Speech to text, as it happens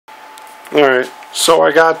Alright, so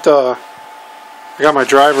I got my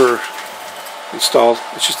driver installed.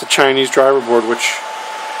 It's just a Chinese driver board, which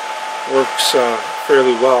works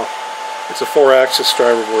fairly well. It's a 4-axis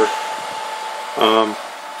driver board.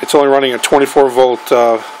 It's only running a 24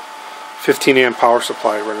 volt 15 amp power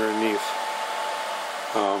supply right underneath.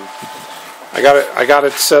 I got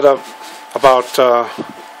it set up about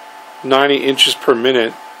 90 inches per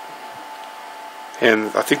minute,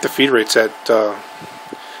 and I think the feed rate's at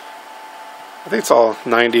I think it's all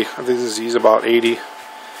 90. I think this is about 80,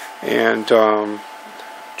 and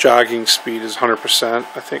jogging speed is 100%.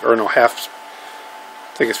 I think, or no, half.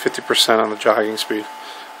 I think it's 50% on the jogging speed.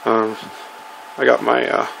 I got my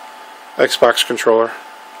Xbox controller.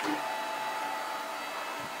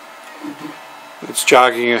 It's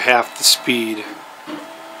jogging at half the speed.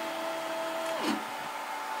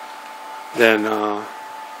 Then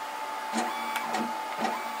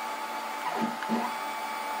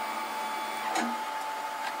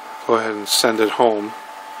go ahead and send it home.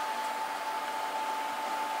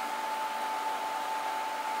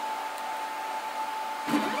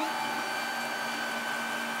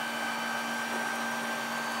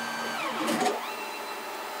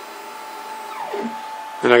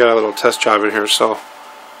 And I got a little test job in here, so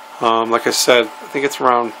like I said, I think it's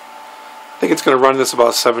going to run this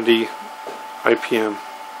about 70 IPM.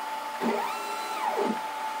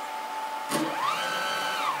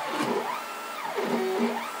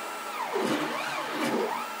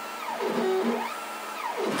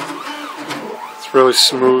 It's really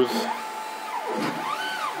smooth.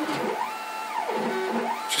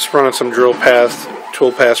 Just running some tool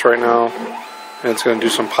paths right now, and it's going to do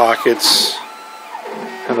some pockets,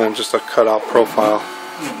 and then just a cutout profile.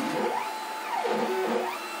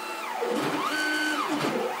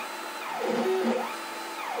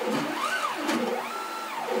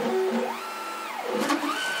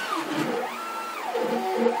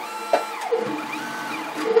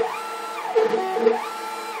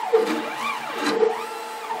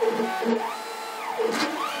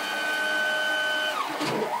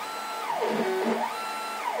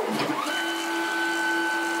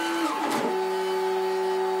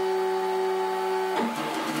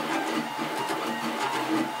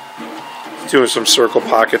 Doing some circle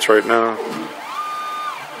pockets right now.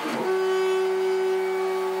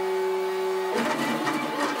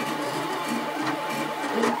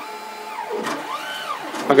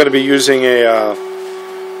 I'm going to be using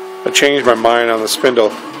I changed my mind on the spindle.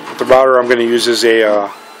 The router I'm going to use is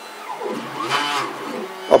a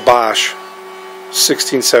Bosch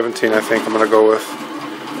 1617, I think I'm going to go with.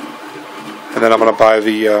 And then I'm going to buy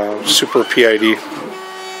the Super PID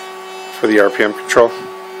for the RPM control.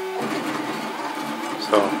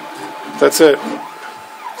 So that's it.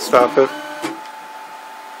 Stop it.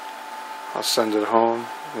 I'll send it home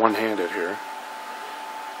one-handed here.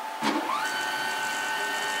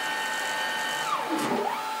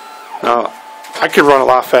 Now I could run a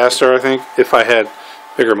lot faster, I think, if I had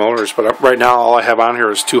bigger motors, but right now all I have on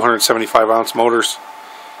here is 275 ounce motors,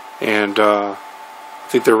 and I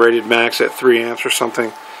think they're rated max at 3 amps or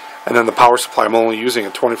something. And then the power supply, I'm only using a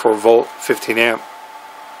 24 volt 15 amp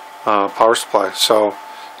power supply. So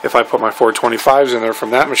if I put my 425s in there from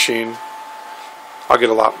that machine, I'll get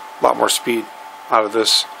a lot more speed out of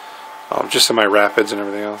this, just in my rapids and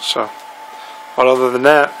everything else. So, but other than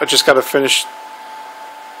that, I just got to finish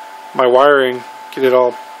my wiring, get it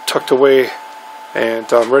all tucked away, and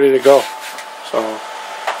I'm ready to go. So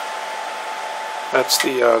that's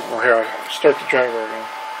the well, here, I'll start the driver again.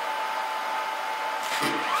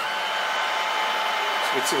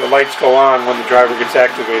 You can see the lights go on when the driver gets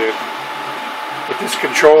activated. With this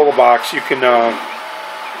control box, you can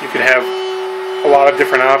have a lot of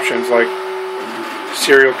different options, like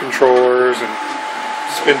serial controllers and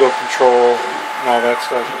spindle control and all that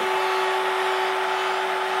stuff.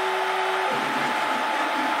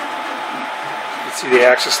 You can see the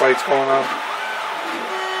axis lights going up.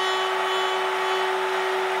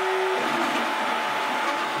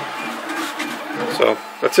 So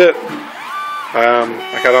that's it.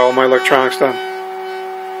 I got all my electronics done.